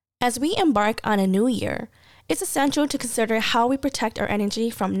As we embark on a new year, it's essential to consider how we protect our energy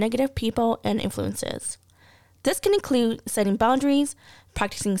from negative people and influences. This can include setting boundaries,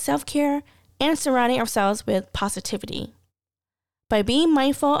 practicing self-care, and surrounding ourselves with positivity. By being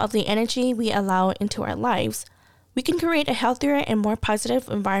mindful of the energy we allow into our lives, we can create a healthier and more positive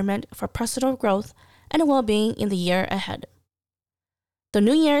environment for personal growth and well-being in the year ahead. The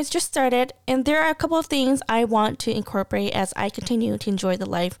new year has just started, and there are a couple of things I want to incorporate as I continue to enjoy the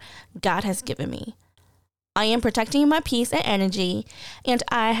life God has given me. I am protecting my peace and energy, and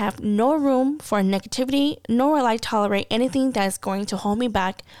I have no room for negativity, nor will I tolerate anything that is going to hold me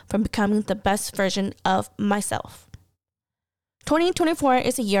back from becoming the best version of myself. 2024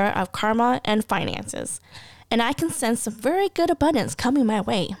 is a year of karma and finances, and I can sense some very good abundance coming my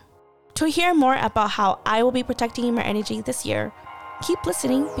way. To hear more about how I will be protecting my energy this year, keep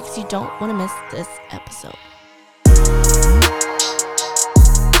listening because you don't want to miss this episode.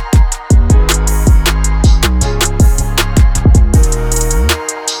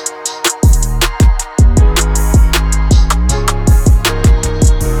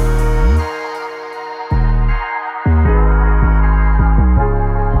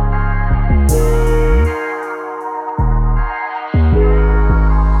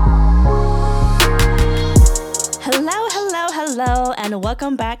 And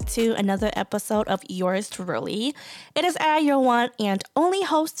welcome back to another episode of Yours Druelee. It is I, your one and only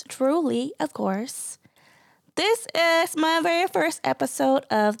host, Druelee, of course. This is my very first episode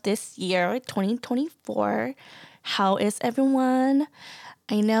of this year, 2024. How is everyone?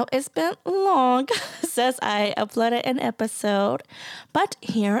 I know it's been long since I uploaded an episode, but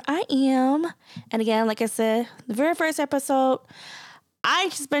here I am. And again, like I said, the very first episode,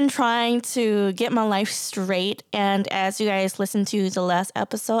 I've just been trying to get my life straight, and as you guys listened to the last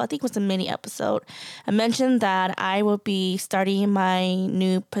episode, I think it was a mini episode, I mentioned that I will be starting my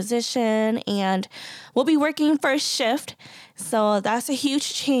new position and will be working first shift, so that's a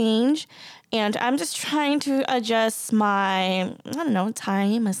huge change, and I'm just trying to adjust my,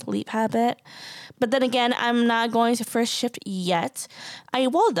 time, my sleep habit. But then again, I'm not going to first shift yet. I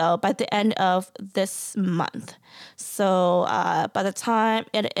will, though, by the end of this month. So by the time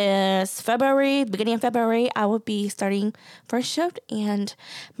it is February, beginning of February, I will be starting first shift and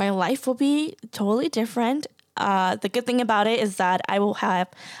my life will be totally different. The good thing about it is that I will have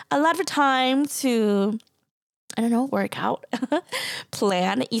a lot of time to work out,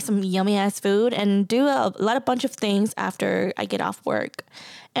 plan, eat some yummy ass food, and do a bunch of things after I get off work.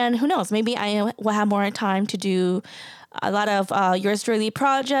 And who knows, maybe I will have more time to do a lot of Yours Druelee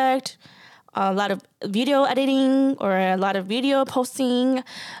project, a lot of video editing, or a lot of video posting.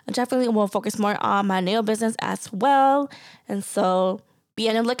 I definitely will focus more on my nail business as well. And so be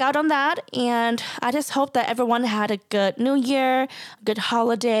on the lookout on that. And I just hope that everyone had a good new year, a good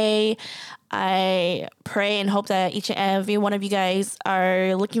holiday. I pray and hope that each and every one of you guys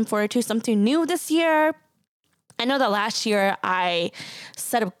are looking forward to something new this year. I know that last year I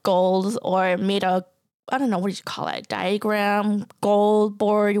set up goals or made a, diagram, goal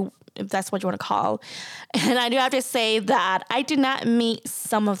board, if that's what you want to call. And I do have to say that I did not meet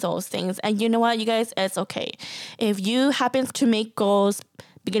some of those things. And you know what, you guys, it's okay. If you happen to make goals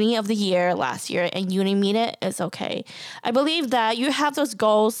beginning of the year last year and you didn't meet it, it's okay. I believe that you have those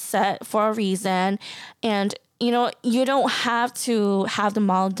goals set for a reason, and you don't have to have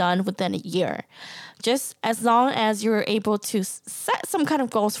them all done within a year. Just as long as you're able to set some kind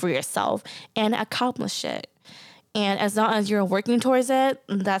of goals for yourself and accomplish it. And as long as you're working towards it,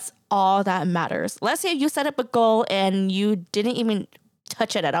 that's all that matters. Let's say you set up a goal and you didn't even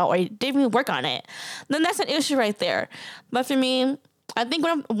touch it at all, or you didn't even work on it, then that's an issue right there. But for me, I think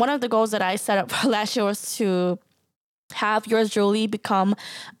one of the goals that I set up for last year was to have Yours Druelee become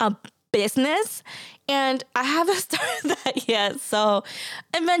a business, and I haven't started that yet. So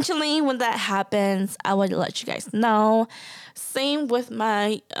eventually when that happens, I will let you guys know. Same with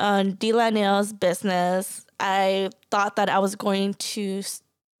my Dila Nails business. I thought that I was going to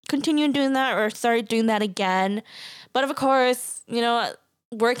continue doing that or start doing that again. But of course,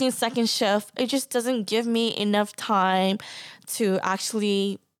 working second shift, it just doesn't give me enough time to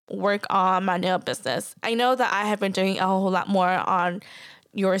actually work on my nail business. I know that I have been doing a whole lot more on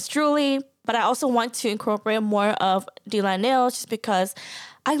Yours Druelee, but I also want to incorporate more of Dila Nails just because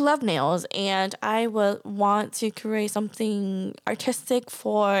I love nails and I would want to create something artistic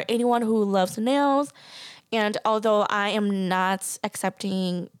for anyone who loves nails. And although I am not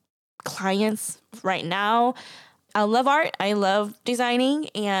accepting clients right now, I love art, I love designing,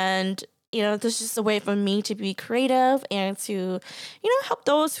 and this is just a way for me to be creative and to, help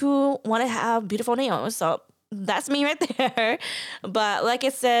those who want to have beautiful nails. So that's me right there. But like I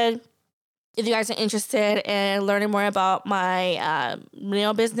said, if you guys are interested in learning more about my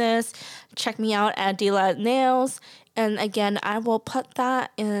nail business, check me out at Dila Nails. And again, I will put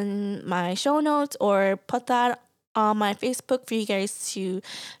that in my show notes or put that on my Facebook for you guys to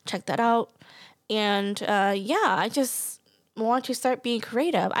check that out. And yeah, I just want to start being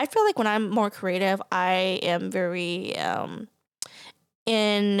creative. I feel like when I'm more creative, I am very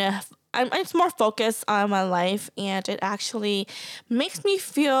in I'm just more focused on my life, and it actually makes me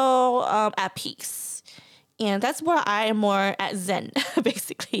feel at peace. And that's where I am more at zen,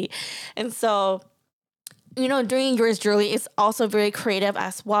 basically. And so, doing Yours Druelee is also very creative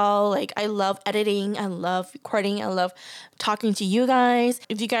as well. Like, I love editing, I love recording, I love talking to you guys.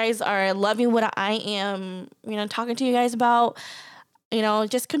 If you guys are loving what I am, talking to you guys about,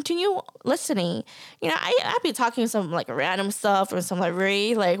 just continue listening. I'd be talking some like random stuff or some like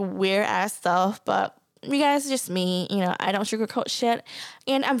really like weird ass stuff, but you guys, just me. I don't sugarcoat shit,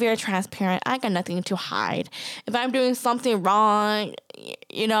 and I'm very transparent. I got nothing to hide. If I'm doing something wrong,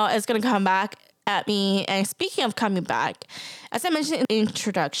 it's gonna come back at me. And speaking of coming back, as I mentioned in the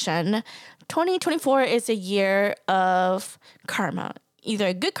introduction, 2024 is a year of karma,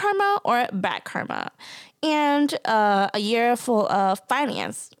 either good karma or bad karma, and a year full of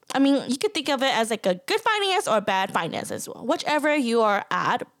finance. I mean, you could think of it as like a good finance or bad finance as well, whichever you are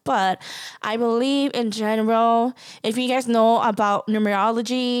at. But I believe in general, if you guys know about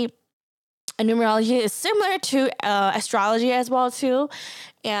numerology, and numerology is similar to astrology as well too.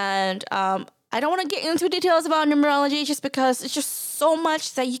 And I don't want to get into details about numerology just because it's just so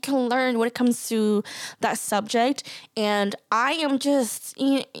much that you can learn when it comes to that subject. And I am just,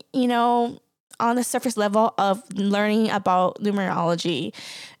 on the surface level of learning about numerology.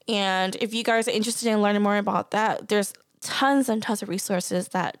 And if you guys are interested in learning more about that, there's tons and tons of resources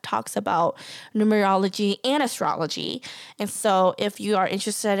that talks about numerology and astrology. And so if you are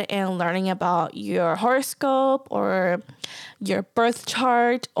interested in learning about your horoscope or your birth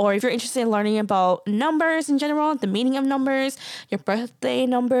chart, or if you're interested in learning about numbers in general, the meaning of numbers, your birthday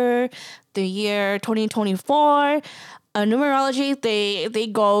number, the year 2024, numerology, they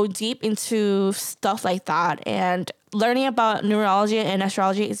go deep into stuff like that. And learning about numerology and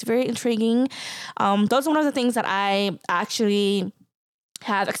astrology is very intriguing. Those are one of the things that I actually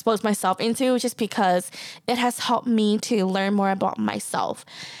have exposed myself into, just because it has helped me to learn more about myself.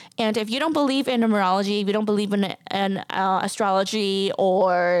 And if you don't believe in numerology, if you don't believe in astrology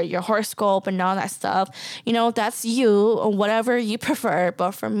or your horoscope and all that stuff, that's you, whatever you prefer.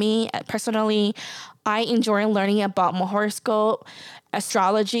 But for me, personally, I enjoy learning about my horoscope,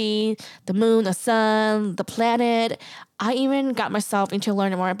 astrology, the moon, the sun, the planet. I even got myself into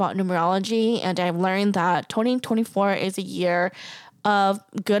learning more about numerology, and I've learned that 2024 is a year of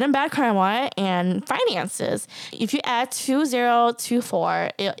good and bad karma and finances. If you add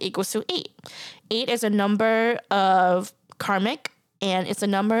 2024, it equals to 8. 8 is a number of karmic, and it's a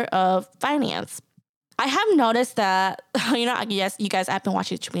number of finance. I have noticed that, yes, you guys have been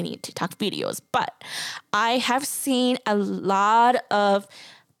watching too many TikTok videos, but I have seen a lot of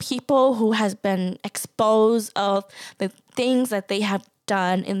people who has been exposed of the things that they have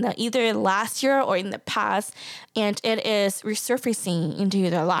done in the either last year or in the past, and it is resurfacing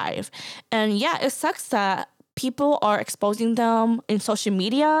into their life. And yeah, it sucks that people are exposing them in social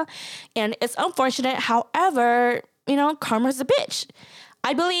media, and it's unfortunate. However, karma's a bitch.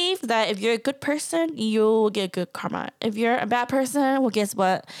 I believe that if you're a good person, you will get good karma. If you're a bad person, well, guess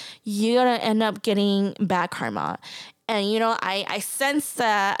what? You're going to end up getting bad karma. And, I sense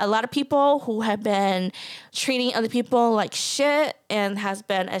that a lot of people who have been treating other people like shit and has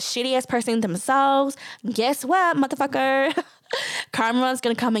been a shitty ass person themselves, guess what, motherfucker? Karma is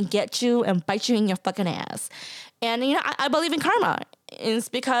going to come and get you and bite you in your fucking ass. And, I believe in karma. It's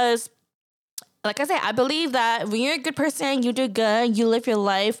because, like I said, I believe that when you're a good person, you do good, you live your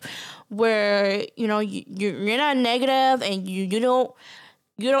life where, you're not negative, and you don't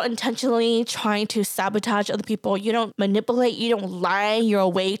intentionally trying to sabotage other people. You don't manipulate, you don't lie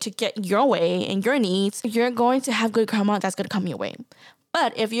your way to get your way and your needs. You're going to have good karma that's going to come your way.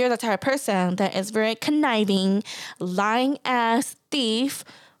 But if you're the type of person that is very conniving, lying ass thief,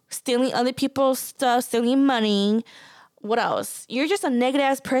 stealing other people's stuff, stealing money, what else? You're just a negative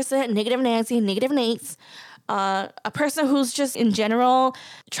ass person, negative Nancy, negative Nates, a person who's just in general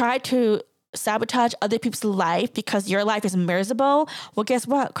tried to sabotage other people's life because your life is miserable. Well, guess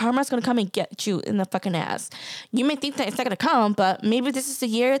what? Karma's gonna come and get you in the fucking ass. You may think that it's not gonna come, but maybe this is the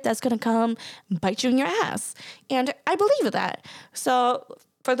year that's gonna come and bite you in your ass. And I believe in that. So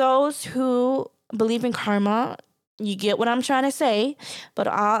for those who believe in karma, you get what I'm trying to say. But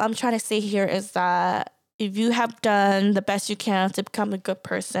all I'm trying to say here is that if you have done the best you can to become a good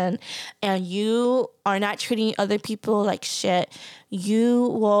person and you are not treating other people like shit, you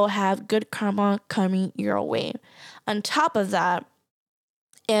will have good karma coming your way. On top of that,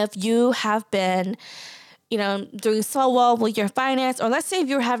 if you have been doing so well with your finance, or let's say if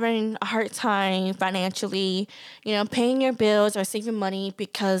you're having a hard time financially, paying your bills or saving money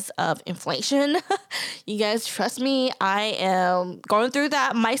because of inflation, you guys trust me, I am going through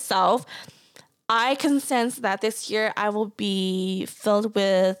that myself. I can sense that this year I will be filled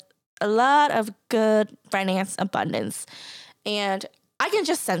with a lot of good finance abundance. And I can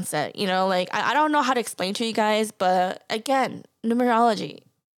just sense it, I don't know how to explain to you guys, but again, numerology,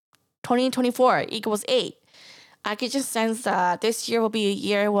 2024 equals 8. I could just sense that this year will be a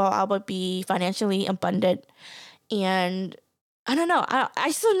year where I will be financially abundant. And I don't know.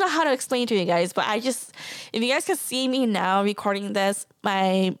 I still don't know how to explain to you guys, but if you guys can see me now recording this,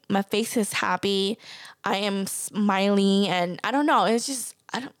 my face is happy. I am smiling, and I don't know. It's just,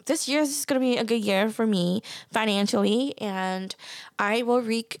 this year is just going to be a good year for me financially, and I will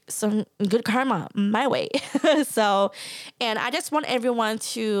wreak some good karma my way. And I just want everyone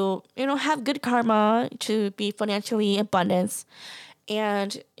to, have good karma, to be financially abundant.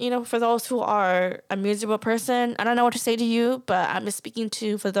 And, for those who are a miserable person, I don't know what to say to you, but I'm just speaking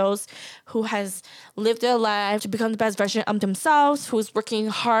for those who has lived their life to become the best version of themselves, who's working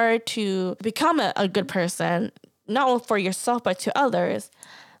hard to become a good person, not only for yourself, but to others,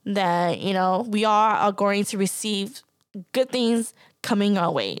 that, we are going to receive good things coming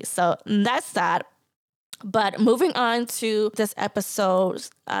our way. So that's that. But moving on to this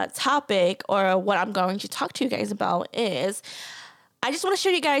episode's topic, or what I'm going to talk to you guys about, is I just want to show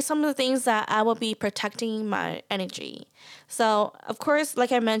you guys some of the things that I will be protecting my energy. So, of course,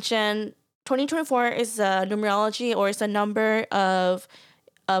 like I mentioned, 2024 is a numerology, or it's a number of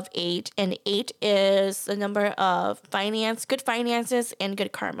 8, and 8 is the number of finance, good finances, and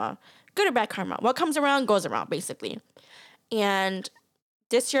good karma. Good or bad karma. What comes around goes around, basically. And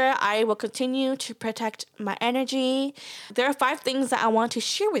this year, I will continue to protect my energy. There are 5 things that I want to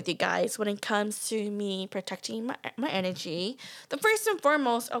share with you guys when it comes to me protecting my energy. The first and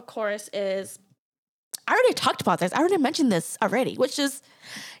foremost, of course, is, I already talked about this. I already mentioned this already, which is,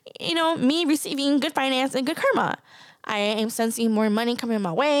 me receiving good finance and good karma. I am sensing more money coming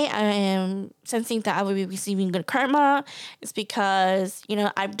my way. I am sensing that I will be receiving good karma. It's because,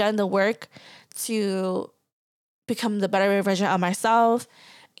 I've done the work to become the better version of myself.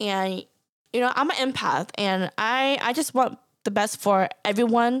 And, I'm an empath, and I just want the best for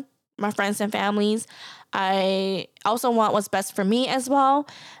everyone, my friends and families. I also want what's best for me as well.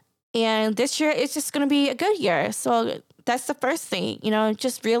 And this year, it's just going to be a good year. So that's the first thing,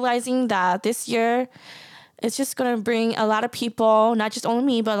 just realizing that this year, it's just going to bring a lot of people, not just only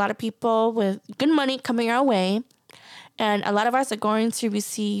me, but a lot of people with good money coming our way. And a lot of us are going to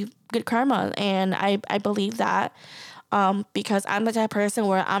receive good karma. And I believe that because I'm the type of person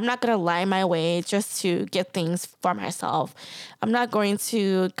where I'm not going to lie my way just to get things for myself. I'm not going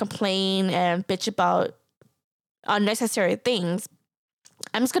to complain and bitch about unnecessary things.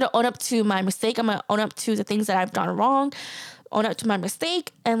 I'm just going to own up to my mistake. I'm going to own up to the things that I've done wrong, own up to my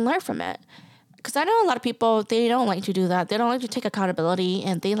mistake, and learn from it. Because I know a lot of people, they don't like to do that. They don't like to take accountability,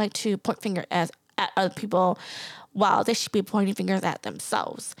 and they like to point fingers at other people while they should be pointing fingers at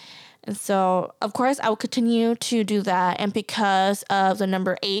themselves. And so, of course, I will continue to do that. And because of the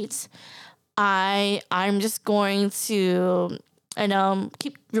number 8, I'm just going to,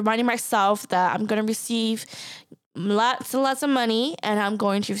 keep reminding myself that I'm going to receive lots and lots of money, and I'm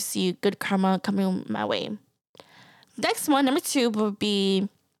going to receive good karma coming my way. Next one, number 2, would be,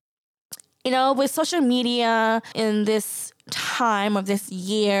 with social media in this time of this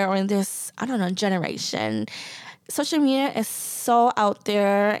year, or in this, generation, social media is so out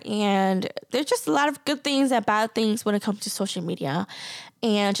there, and there's just a lot of good things and bad things when it comes to social media.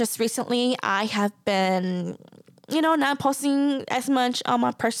 And just recently, I have been, not posting as much on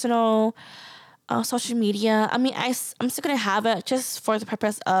my personal social media. I mean, I'm still going to have it just for the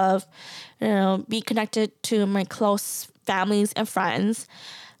purpose of, be connected to my close families and friends.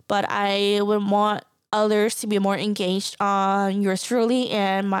 But I would want others to be more engaged on Yours Druelee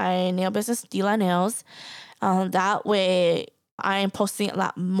and my nail business, Dila Nails. That way, I'm posting a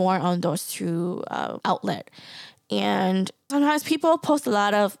lot more on those 2 outlets. And sometimes people post a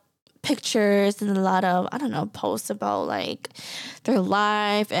lot of pictures and a lot of, posts about like their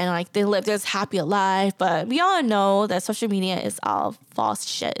life and like they live this happy life. But we all know that social media is all false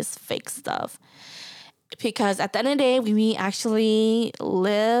shit, it's fake stuff. Because at the end of the day, we actually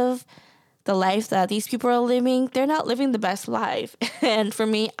live the life that these people are living, they're not living the best life. And for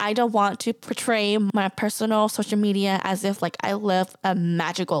me, I don't want to portray my personal social media as if like I live a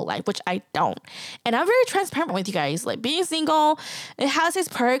magical life, which I don't. And I'm very transparent with you guys. Like being single, it has its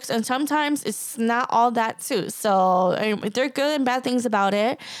perks and sometimes it's not all that too. So there are good and bad things about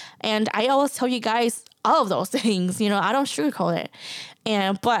it. And I always tell you guys all of those things, I don't sugarcoat it.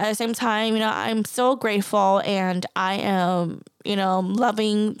 But at the same time, I'm so grateful and I am,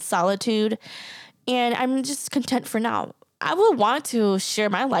 loving solitude and I'm just content for now. I would want to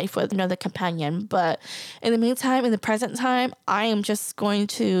share my life with another companion, but in the meantime, in the present time, I am just going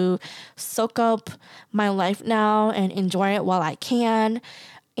to soak up my life now and enjoy it while I can.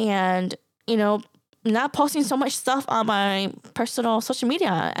 And, not posting so much stuff on my personal social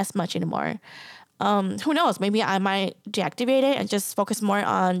media as much anymore. Who knows? Maybe I might deactivate it and just focus more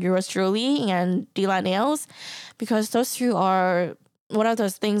on Yours Druelee and D-Line Nails, because those two are one of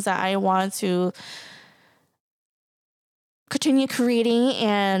those things that I want to continue creating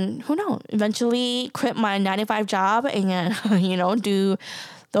and who knows, eventually quit my 9-to-5 job and, do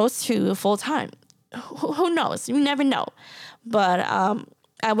those two full time. Who knows? You never know. But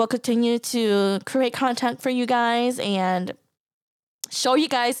I will continue to create content for you guys and show you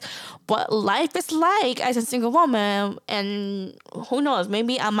guys what life is like as a single woman. And who knows,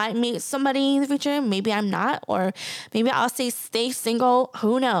 maybe I might meet somebody in the future, maybe I'm not, or maybe I'll stay single,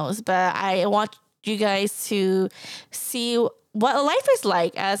 who knows. But I want you guys to see what life is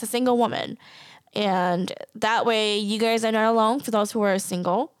like as a single woman, and that way you guys are not alone for those who are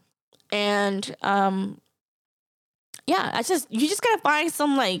single. And you just gotta find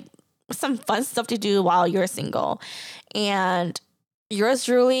some fun stuff to do while you're single. And Yours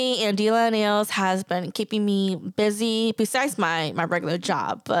Druelee and D-Line Nails has been keeping me busy besides my regular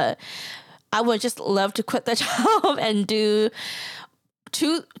job. But I would just love to quit the job and do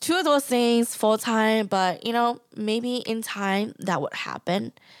two of those things full time. But, maybe in time that would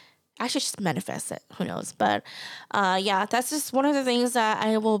happen. I should just manifest it. Who knows? But that's just one of the things that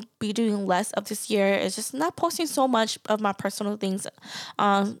I will be doing less of this year, is just not posting so much of my personal things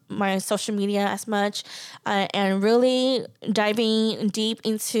on my social media as much, and really diving deep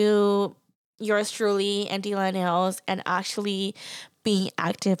into Yours Druelee and D-Line Nails and actually being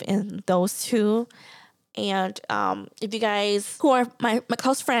active in those two. And if you guys who are my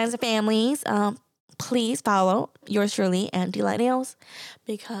close friends and families, please follow Yours Druelee and D-Line Nails,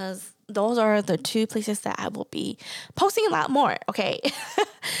 because those are the two places that I will be posting a lot more, okay?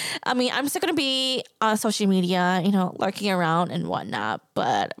 I mean, I'm still going to be on social media, lurking around and whatnot.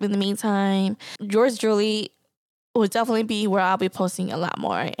 But in the meantime, Yours Druelee will definitely be where I'll be posting a lot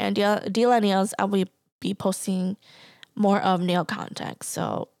more. And D-Line Nails, I will be posting more of nail content.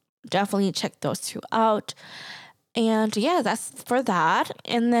 So definitely check those two out. And that's for that.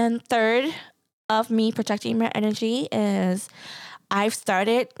 And then third of me protecting my energy is I've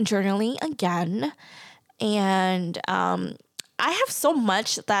started journaling again. And I have so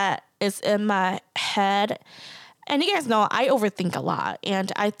much that is in my head. And you guys know I overthink a lot.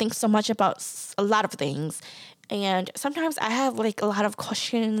 And I think so much about a lot of things. And sometimes I have a lot of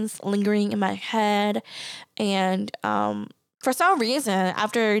questions lingering in my head. And for some reason,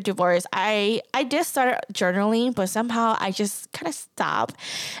 after divorce, I did start journaling, but somehow I just kind of stopped.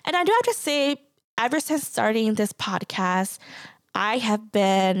 And I do have to say, ever since starting this podcast, I have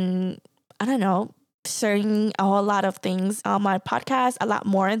been, sharing a whole lot of things on my podcast, a lot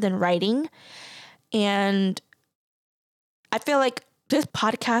more than writing. And I feel like this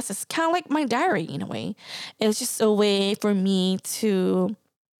podcast is kind of like my diary in a way. It's just a way for me to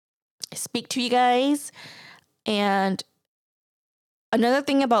speak to you guys. And another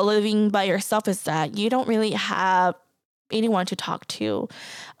thing about living by yourself is that you don't really have anyone to talk to.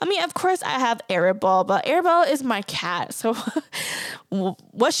 I mean, of course I have Arabelle, but Arabelle is my cat. So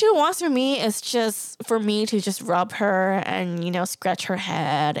what she wants from me is just for me to just rub her and, scratch her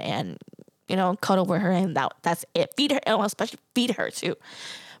head and, cuddle with her, and that's it. Feed her, and especially feed her too.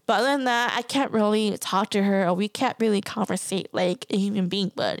 But other than that, I can't really talk to her, or we can't really conversate like a human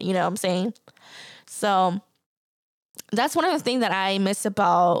being would, you know what I'm saying? So that's one of the things that I miss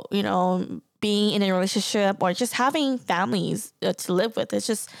about, being in a relationship or just having families to live with. It's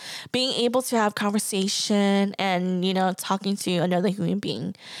just being able to have conversation and, talking to another human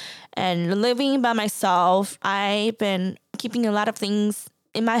being. And living by myself, I've been keeping a lot of things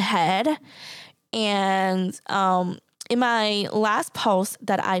in my head. And in my last post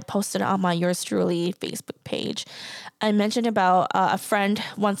that I posted on my Yours Druelee Facebook page, I mentioned about a friend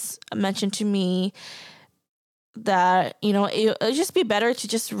once mentioned to me that, it'd just be better to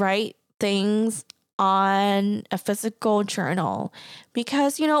just write things on a physical journal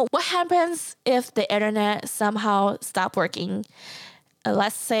because, what happens if the internet somehow stopped working?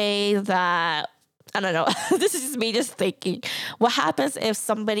 Let's say that, I don't know, this is just me just thinking, what happens if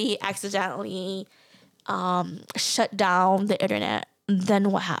somebody accidentally shut down the internet? Then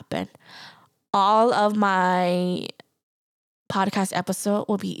what happened? All of my podcast episode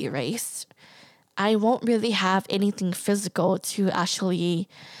will be erased. I won't really have anything physical to actually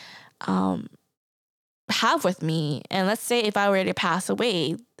have with me. And let's say if I were to pass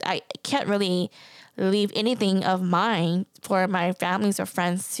away, I can't really leave anything of mine for my families or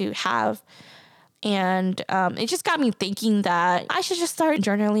friends to have. And it just got me thinking that I should just start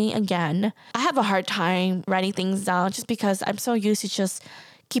journaling again. I have a hard time writing things down just because I'm so used to just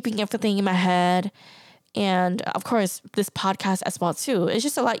keeping everything in my head. And of course, this podcast as well too. It's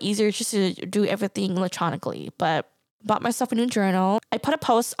just a lot easier just to do everything electronically. But bought myself a new journal. I put a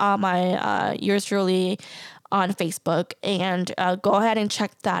post on my Yours Druelee on Facebook, and go ahead and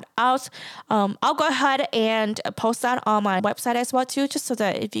check that out. I'll go ahead and post that on my website as well too, just so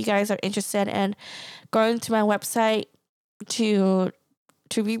that if you guys are interested in going to my website to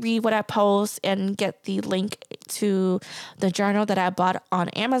reread what I post and get the link to the journal that I bought on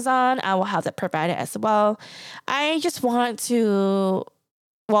Amazon, I will have that provided as well. I just want to,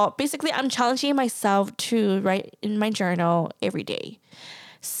 basically I'm challenging myself to write in my journal every day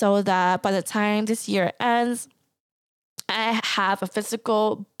so that by the time this year ends, I have a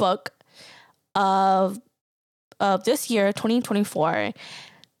physical book of this year, 2024.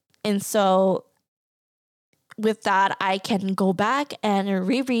 And so with that, I can go back and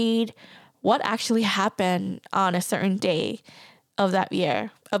reread what actually happened on a certain day of this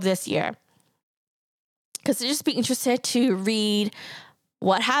year. Because I'd just be interested to read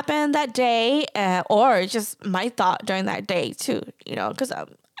what happened that day, or just my thought during that day too, because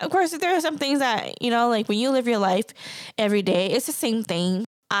of course there are some things that, like when you live your life every day, it's the same thing.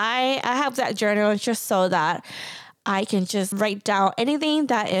 I have that journal just so that I can just write down anything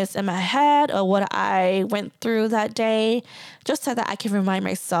that is in my head or what I went through that day, just so that I can remind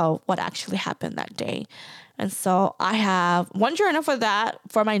myself what actually happened that day. And so I have one journal for that,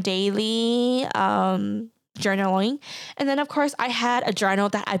 for my daily journaling. And then, of course, I had a journal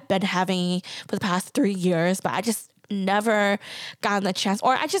that I've been having for the past 3 years, but I just never gotten the chance,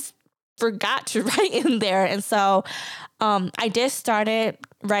 or I just forgot to write in there. And so I did started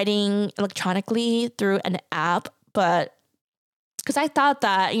writing electronically through an app, but because I thought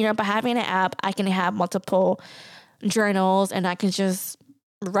that, by having an app, I can have multiple journals and I can just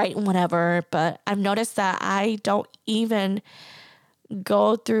write whatever. But I've noticed that I don't even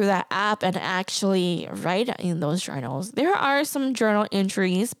go through that app and actually write in those journals. There are some journal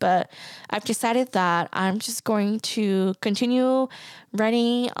entries, but I've decided that I'm just going to continue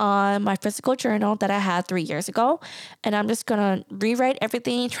writing on my physical journal that I had 3 years ago. And I'm just going to rewrite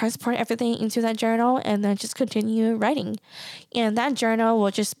everything, transport everything into that journal, and then just continue writing. And that journal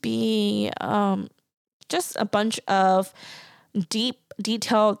will just be just a bunch of deep,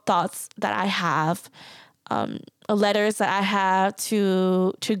 detailed thoughts that I have, letters that I have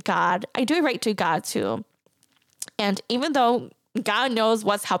to God. I do write to God too. And even though God knows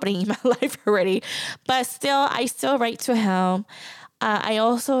what's happening in my life already, but I still write to him. I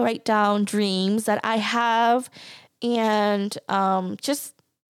also write down dreams that I have and just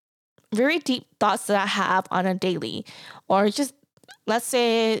very deep thoughts that I have on a daily, or just, let's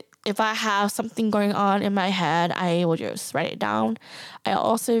say, if I have something going on in my head, I will just write it down. I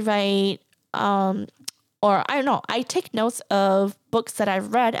also write, or I don't know, I take notes of books that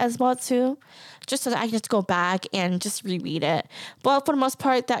I've read as well too, just so that I can just go back and just reread it. But for the most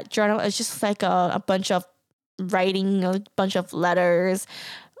part, that journal is just like a bunch of writing, a bunch of letters,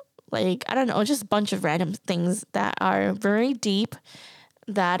 like, I don't know, just a bunch of random things that are very deep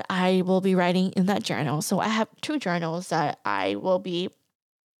that I will be writing in that journal. So I have 2 journals that I will be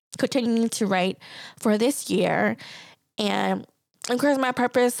continuing to write for this year. And of course, my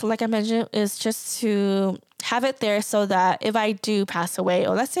purpose, like I mentioned, is just to have it there so that if I do pass away,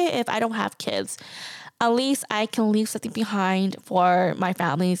 or let's say if I don't have kids, at least I can leave something behind for my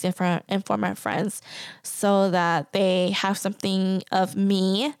families and for my friends, so that they have something of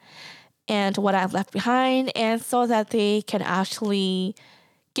me and what I've left behind, and so that they can actually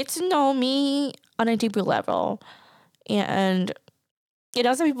get to know me on a deeper level. And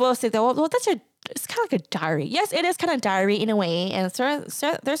some people say that, well, it's kind of like a diary. Yes, it is kind of diary in a way. And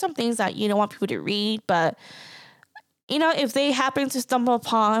so there's some things that you don't want people to read. But, if they happen to stumble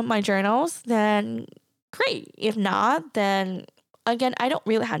upon my journals, then great. If not, then again, I don't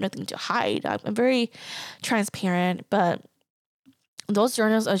really have nothing to hide. I'm very transparent. But those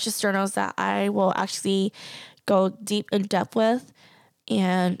journals are just journals that I will actually go deep in depth with.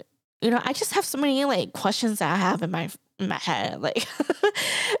 And, I just have so many like questions that I have in my head. Like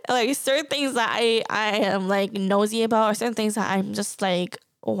like certain things that I am like nosy about, or certain things that I'm just like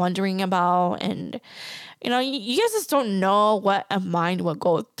wondering about. And you guys just don't know what a mind will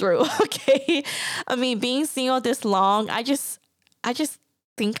go through. Okay. I mean, being single this long, I just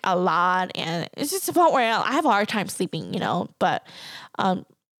think a lot, and it's just a point where I have a hard time sleeping, but um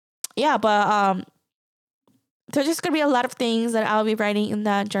yeah, but there's just gonna be a lot of things that I'll be writing in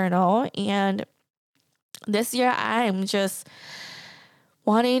that journal. And this year I'm just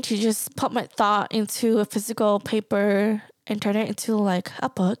wanting to just put my thought into a physical paper and turn it into like a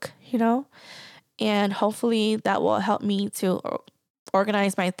book, and hopefully that will help me to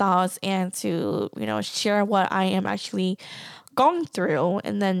organize my thoughts and to, share what I am actually going through.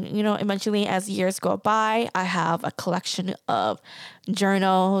 And then, eventually as years go by, I have a collection of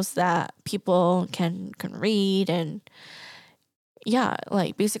journals that people can read, and yeah,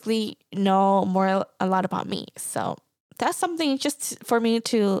 like basically know a lot about me. So that's something just for me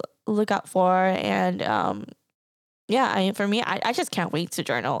to look out for. And yeah, for me, I just can't wait to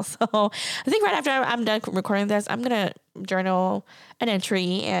journal. So I think right after I'm done recording this, I'm gonna journal an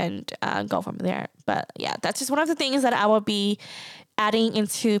entry and go from there. But yeah, that's just one of the things that I will be adding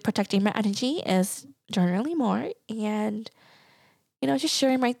into protecting my energy, is journaling more, and just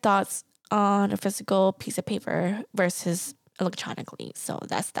sharing my thoughts on a physical piece of paper versus electronically. So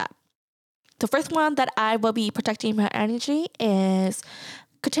that's that. The first one that I will be protecting my energy is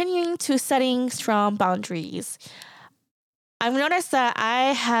continuing to setting strong boundaries. I've noticed that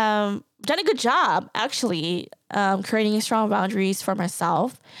I have done a good job actually creating strong boundaries for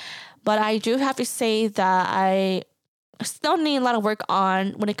myself, but I do have to say that I still need a lot of work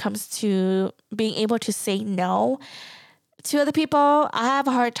on when it comes to being able to say no to other people. I have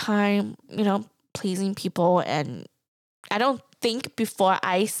a hard time, pleasing people, and I don't think before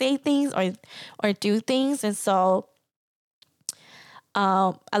I say things or do things. And so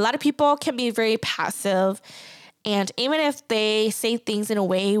a lot of people can be very passive, and even if they say things in a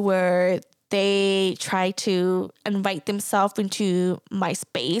way where they try to invite themselves into my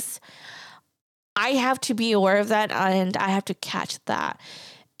space, I have to be aware of that, and I have to catch that.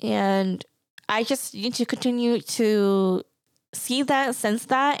 And I just need to continue to see that, sense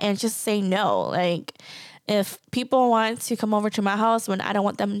that, and just say no. Like, if people want to come over to my house when I don't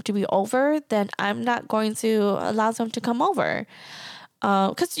want them to be over, then I'm not going to allow them to come over.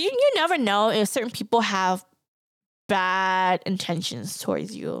 Because you never know if certain people have bad intentions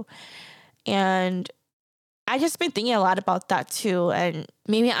towards you. And I just been thinking a lot about that too. And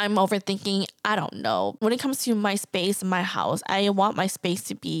maybe I'm overthinking. I don't know. When it comes to my space, my house, I want my space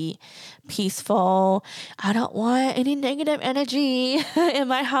to be peaceful. I don't want any negative energy in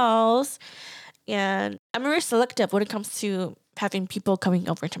my house. And I'm very selective when it comes to having people coming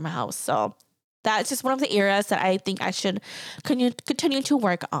over to my house. So that's just one of the areas that I think I should continue to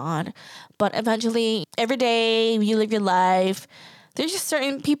work on. But eventually, every day you live your life, there's just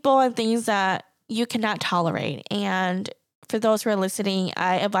certain people and things that you cannot tolerate. And for those who are listening,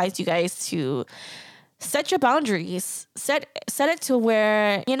 I advise you guys to set your boundaries. Set it to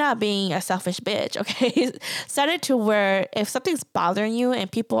where you're not being a selfish bitch, okay? Set it to where if something's bothering you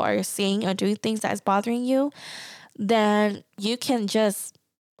and people are saying or doing things that is bothering you, then you can just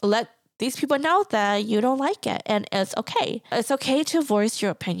let these people know that you don't like it, and it's okay. It's okay to voice your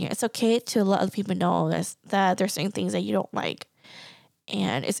opinion. It's okay to let other people know that there's certain things that you don't like.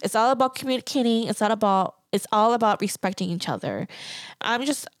 And it's all about communicating. It's all about respecting each other. I'm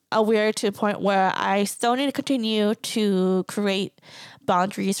just aware to the point where I still need to continue to create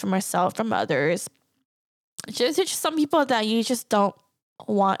boundaries for myself, from others. Just some people that you just don't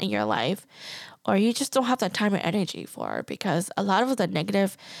want in your life, or you just don't have the time or energy for, because a lot of the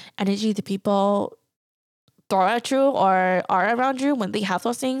negative energy that people throw at you or are around you when they have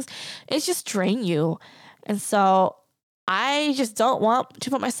those things, it just drain you. And so I just don't want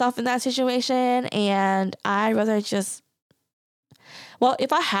to put myself in that situation, and I rather just, well,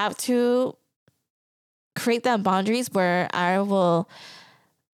 if I have to create them boundaries where I will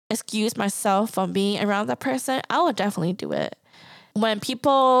excuse myself from being around that person, I will definitely do it. When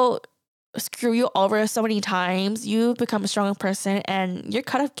people screw you over so many times, you become a stronger person, and your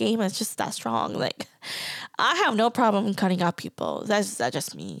cut-off game is just that strong. Like, I have no problem cutting out people. That's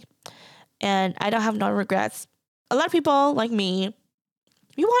just me. And I don't have no regrets. A lot of people like me,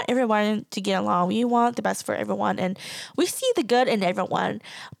 we want everyone to get along. We want the best for everyone, and we see the good in everyone.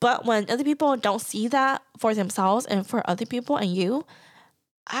 But when other people don't see that for themselves and for other people and you,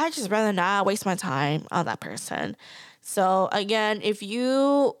 I just rather not waste my time on that person. So again, if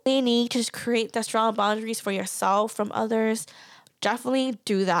you really need to create the strong boundaries for yourself from others, definitely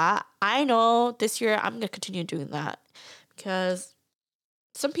do that. I know this year I'm going to continue doing that because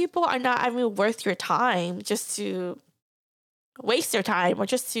some people are not even worth your time just to waste their time or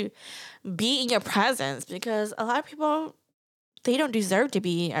just to be in your presence, because a lot of people, they don't deserve to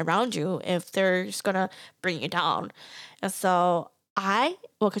be around you if they're just going to bring you down. And so I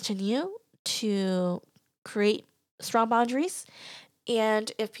will continue to create strong boundaries.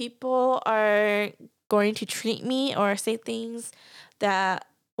 And if people are going to treat me or say things that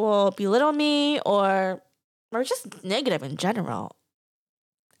will belittle me or just negative in general,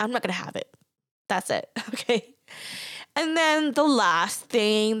 I'm not going to have it. That's it. Okay. And then the last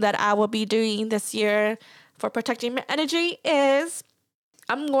thing that I will be doing this year for protecting my energy is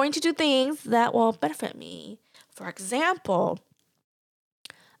I'm going to do things that will benefit me. For example,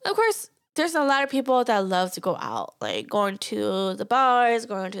 of course, there's a lot of people that love to go out, like going to the bars,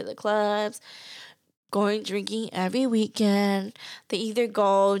 going to the clubs, going drinking every weekend. They either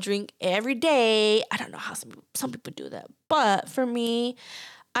go drink every day. I don't know how some people do that. But for me,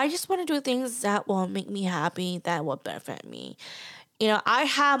 I just want to do things that will make me happy, that will benefit me. I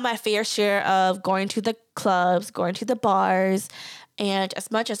have my fair share of going to the clubs, going to the bars, and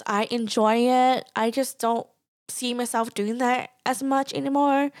as much as I enjoy it, I just don't see myself doing that as much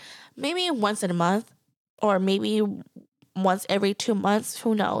anymore. Maybe once in a month or maybe once every 2 months,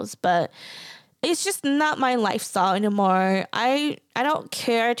 who knows? But it's just not my lifestyle anymore. I don't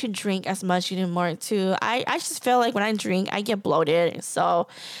care to drink as much anymore too. I just feel like when I drink, I get bloated. So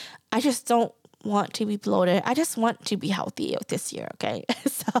I just don't want to be bloated. I just want to be healthy this year, okay?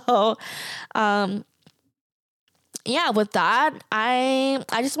 So, yeah, with that, I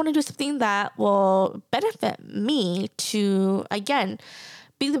just want to do something that will benefit me to, again,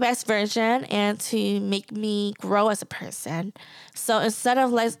 be the best version and to make me grow as a person. So instead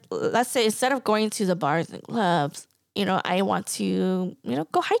of let's say instead of going to the bars and clubs, I want to,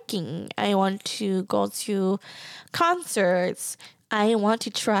 go hiking. I want to go to concerts. I want to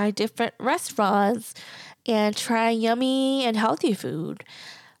try different restaurants and try yummy and healthy food.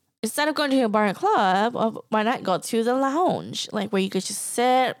 Instead of going to a bar and club, why not go to the lounge, like where you could just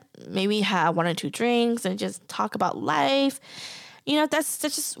sit, maybe have one or two drinks and just talk about life. That's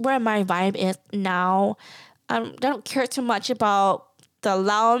just where my vibe is now. I don't care too much about the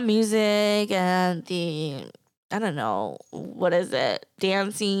loud music and the, I don't know, what is it,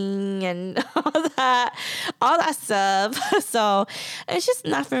 dancing and all that stuff. So it's just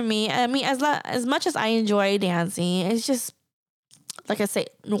not for me. I mean, as much as I enjoy dancing, it's just, like I say,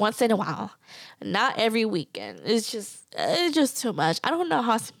 once in a while, not every weekend. It's just too much. I don't know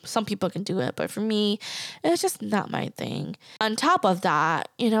how some people can do it, but for me, it's just not my thing. On top of that,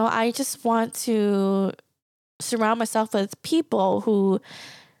 I just want to surround myself with people who,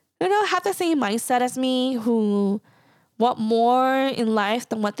 have the same mindset as me, who want more in life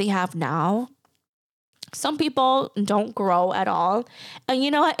than what they have now. Some people don't grow at all, and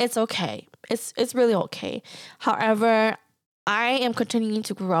you know what? It's okay. It's really okay. However, I am continuing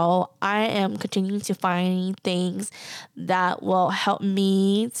to grow. I am continuing to find things that will help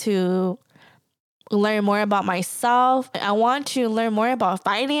me to learn more about myself. I want to learn more about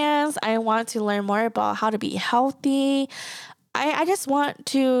finance. I want to learn more about how to be healthy. I just want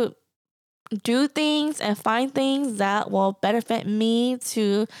to do things and find things that will benefit me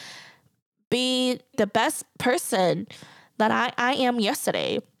to be the best person that I am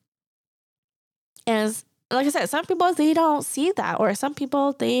yesterday. And like I said, some people, they don't see that, or some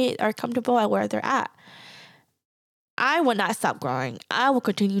people, they are comfortable at where they're at. I will not stop growing. I will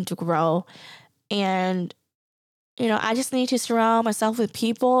continue to grow. And, I just need to surround myself with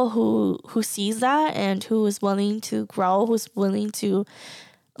people who sees that and who is willing to grow, who's willing to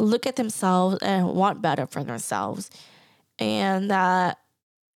look at themselves and want better for themselves. And that,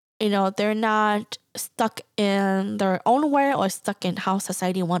 they're not stuck in their own way or stuck in how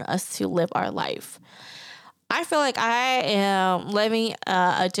society wants us to live our life. I feel like I am living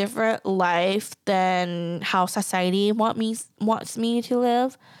a different life than how society wants me to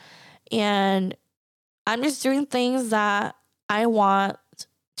live. And I'm just doing things that I want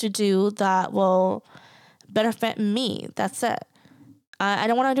to do that will benefit me. That's it. I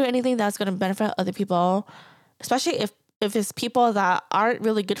don't want to do anything that's going to benefit other people, especially if it's people that aren't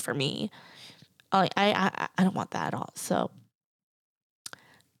really good for me. I don't want that at all. So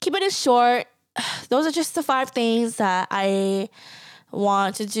keeping it short, those are just the 5 things that I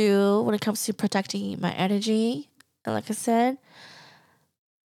want to do when it comes to protecting my energy. And like I said,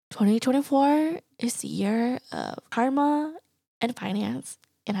 2024 is the year of karma and finance.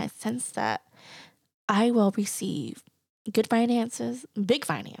 And I sense that I will receive good finances, big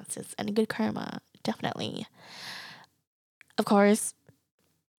finances, and good karma. Definitely. Of course,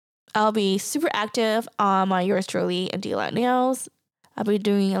 I'll be super active on my Yours Druelee and Delight Nails. I'll be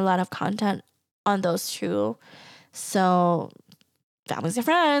doing a lot of content on those too. So, families and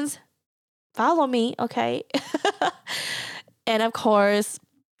friends, follow me, okay? And of course,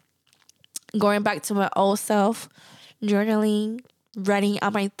 going back to my old self, journaling, writing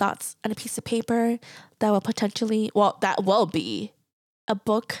out my thoughts on a piece of paper that will be a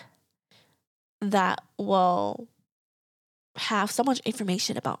book that will have so much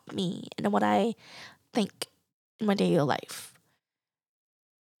information about me and what I think in my daily life.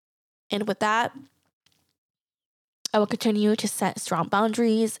 And with that, I will continue to set strong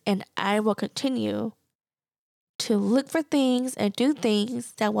boundaries, and I will continue to look for things and do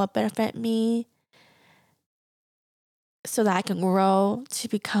things that will benefit me so that I can grow to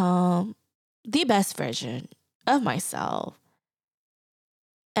become the best version of myself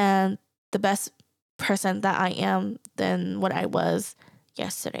and the best person that I am than what I was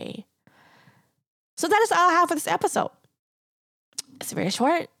yesterday. So that is all I have for this episode. It's very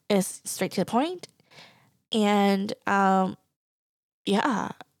short. It's straight to the point. And yeah.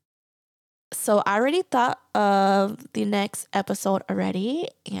 So I already thought of the next episode already,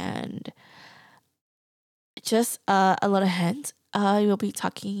 and just a little hint, we'll be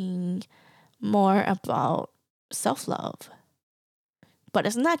talking more about self-love. But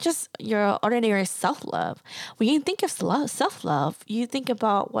it's not just your ordinary self-love. When you think of self-love, you think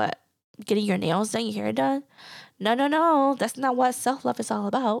about what? Getting your nails done, your hair done? No. That's not what self-love is all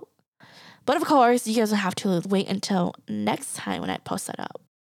about. But of course, you guys will have to wait until next time when I post that up.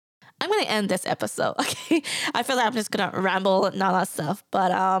 I'm going to end this episode, okay? I feel like I'm just going to ramble and all that stuff.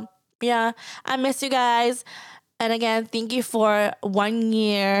 But yeah, I miss you guys. And again, thank you for 1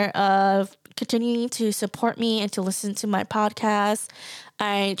 year of continuing to support me and to listen to my podcast.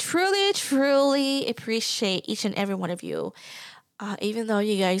 I truly, truly appreciate each and every one of you. Even though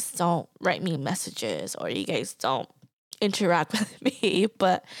you guys don't write me messages or you guys don't interact with me,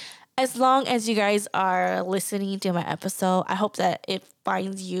 but as long as you guys are listening to my episode, I hope that it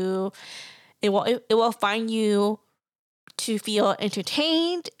will find you to feel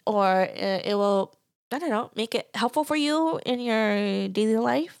entertained, or it will, I don't know, make it helpful for you in your daily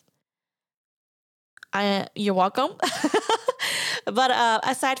life. You're welcome. But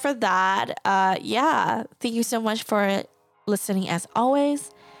aside from that, yeah, thank you so much for listening as always.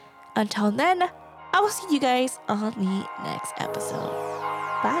 Until then, I will see you guys on the next episode.